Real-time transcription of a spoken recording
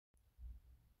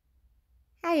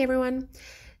Hi everyone.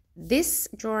 This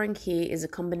drawing here is a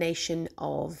combination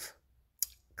of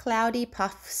cloudy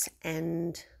puffs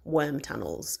and worm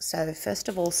tunnels. So first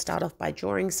of all, start off by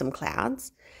drawing some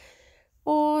clouds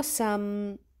or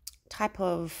some type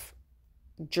of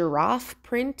giraffe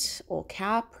print or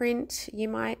cow print you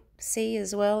might see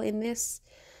as well in this.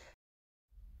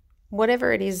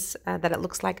 Whatever it is that it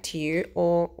looks like to you,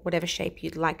 or whatever shape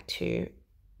you'd like to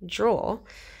draw,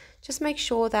 just make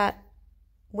sure that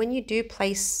when you do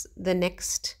place the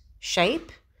next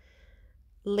shape,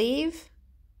 leave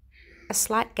a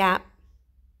slight gap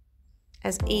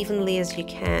as evenly as you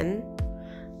can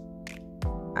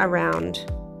around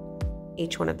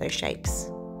each one of those shapes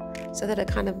so that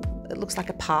it looks like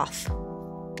a path.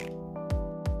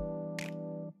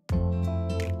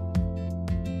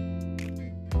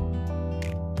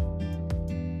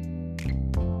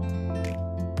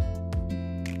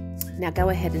 Now go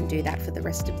ahead and do that for the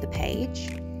rest of the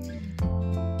page.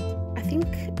 I think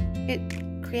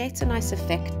it creates a nice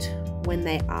effect when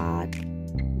they are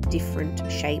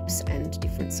different shapes and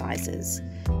different sizes.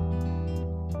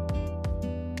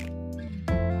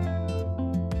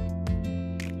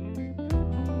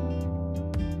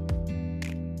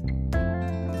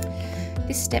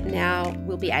 This step now,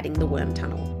 we'll be adding the worm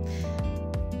tunnel.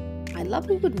 I love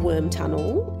the word worm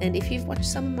tunnel, and if you've watched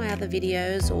some of my other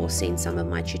videos or seen some of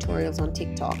my tutorials on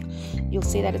TikTok, you'll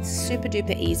see that it's super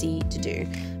duper easy to do.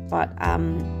 But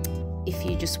if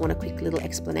you just want a quick little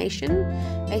explanation,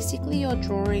 basically you're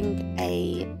drawing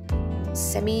a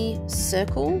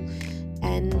semicircle,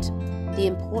 and the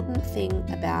important thing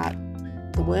about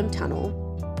the worm tunnel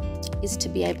is to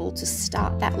be able to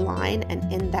start that line and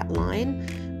end that line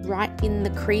right in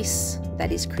the crease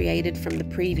that is created from the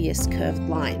previous curved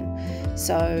line.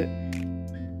 So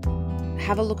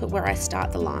have a look at where I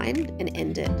start the line and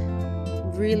end it.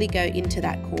 Really go into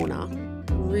that corner.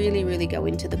 Really go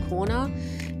into the corner,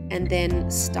 and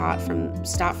then start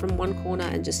from one corner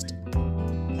and just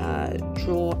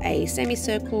draw a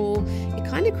semicircle. It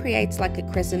kind of creates like a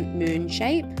crescent moon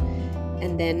shape,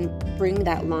 and then bring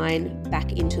that line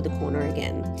back into the corner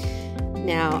again.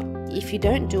 Now, if you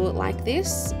don't do it like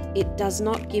this, it does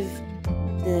not give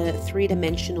the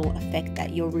three-dimensional effect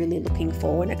that you're really looking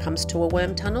for when it comes to a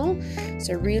worm tunnel.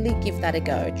 So really give that a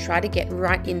go. Try to get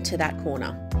right into that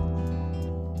corner.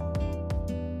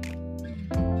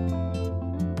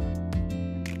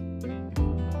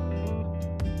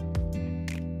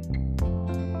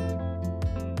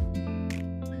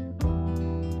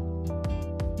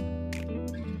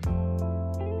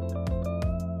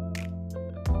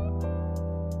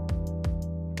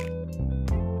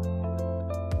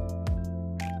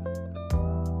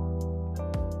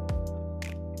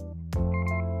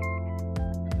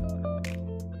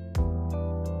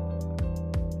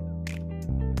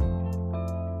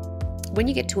 When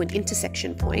you get to an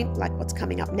intersection point, like what's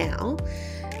coming up now,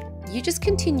 you just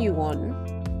continue on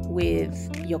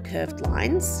with your curved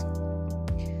lines,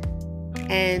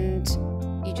 and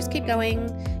you just keep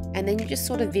going, and then you just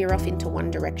sort of veer off into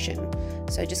one direction.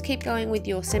 So just keep going with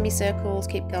your semicircles,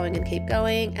 keep going,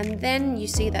 and then you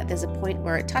see that there's a point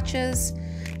where it touches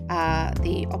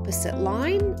the opposite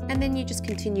line, and then you just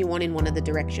continue on in one of the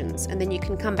directions, and then you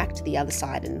can come back to the other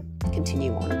side and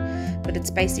continue on. But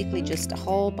it's basically just a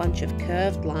whole bunch of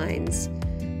curved lines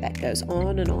that goes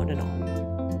on and on and on.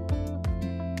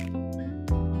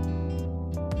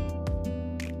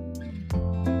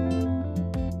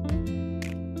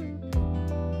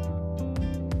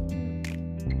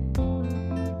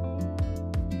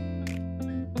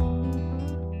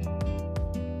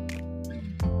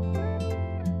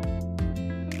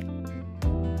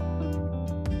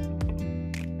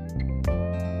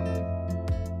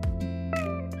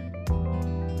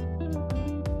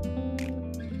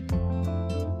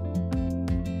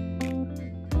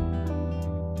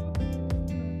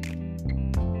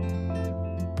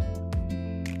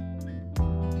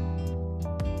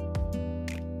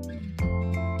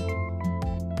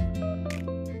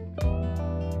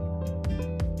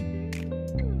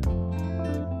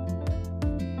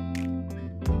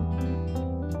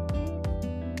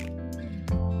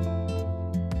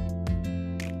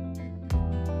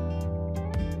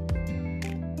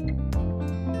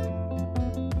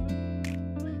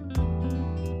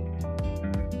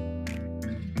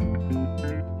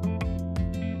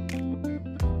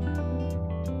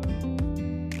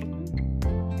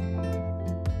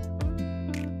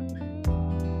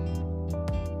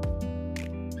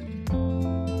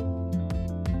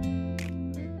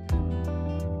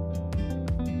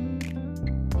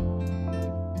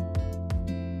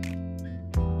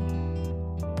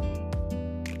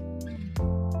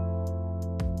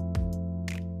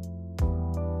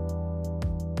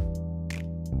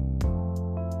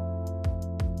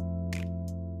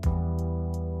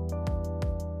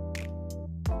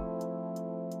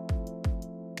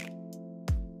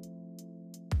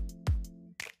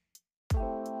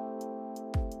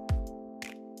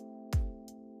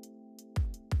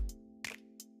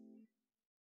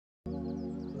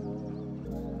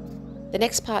 The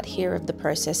next part here of the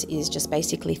process is just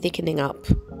basically thickening up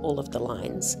all of the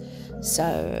lines.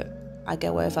 So I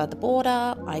go over the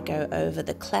border, I go over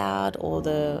the cloud or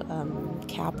the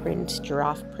cow print,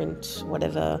 giraffe print,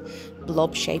 whatever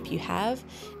blob shape you have,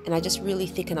 and I just really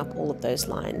thicken up all of those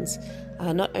lines.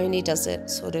 Not only does it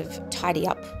sort of tidy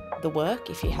up the work,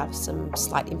 if you have some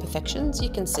slight imperfections, you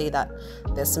can see that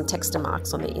there's some texture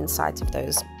marks on the insides of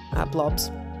those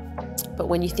blobs, but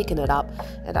when you thicken it up,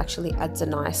 it actually adds a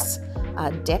nice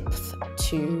depth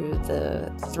to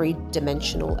the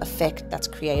three-dimensional effect that's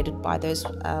created by those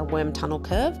worm tunnel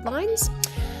curve lines.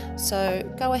 So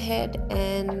go ahead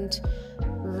and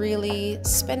really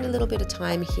spend a little bit of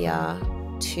time here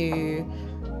to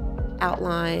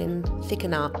outline,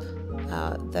 thicken up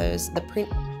the print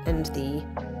and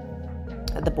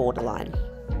the borderline.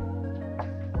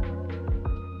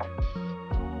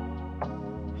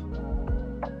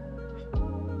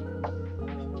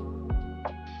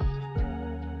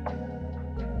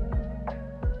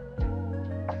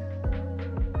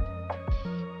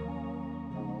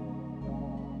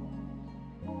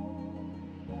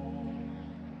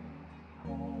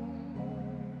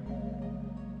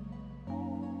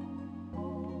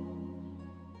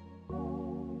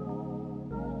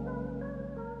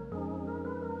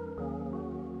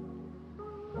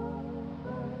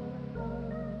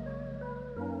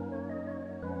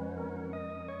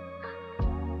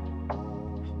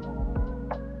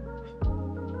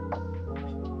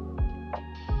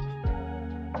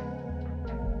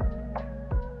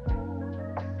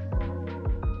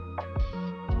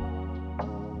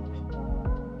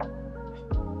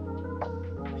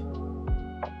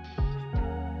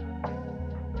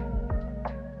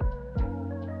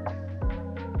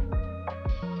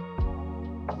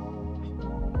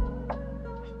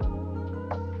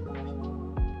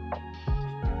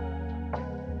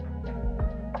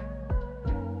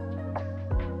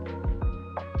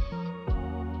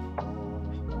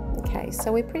 Okay,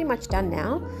 so we're pretty much done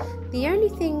now. The only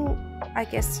thing I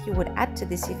guess you would add to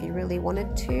this if you really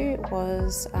wanted to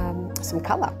was some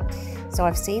color. So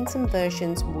I've seen some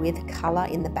versions with color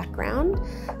in the background.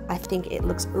 I think it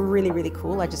looks really, really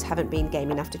cool. I just haven't been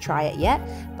game enough to try it yet,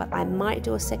 but I might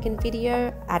do a second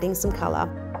video adding some color.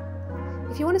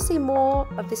 If you want to see more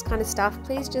of this kind of stuff,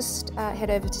 please just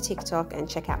head over to TikTok and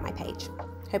check out my page.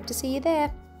 Hope to see you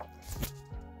there.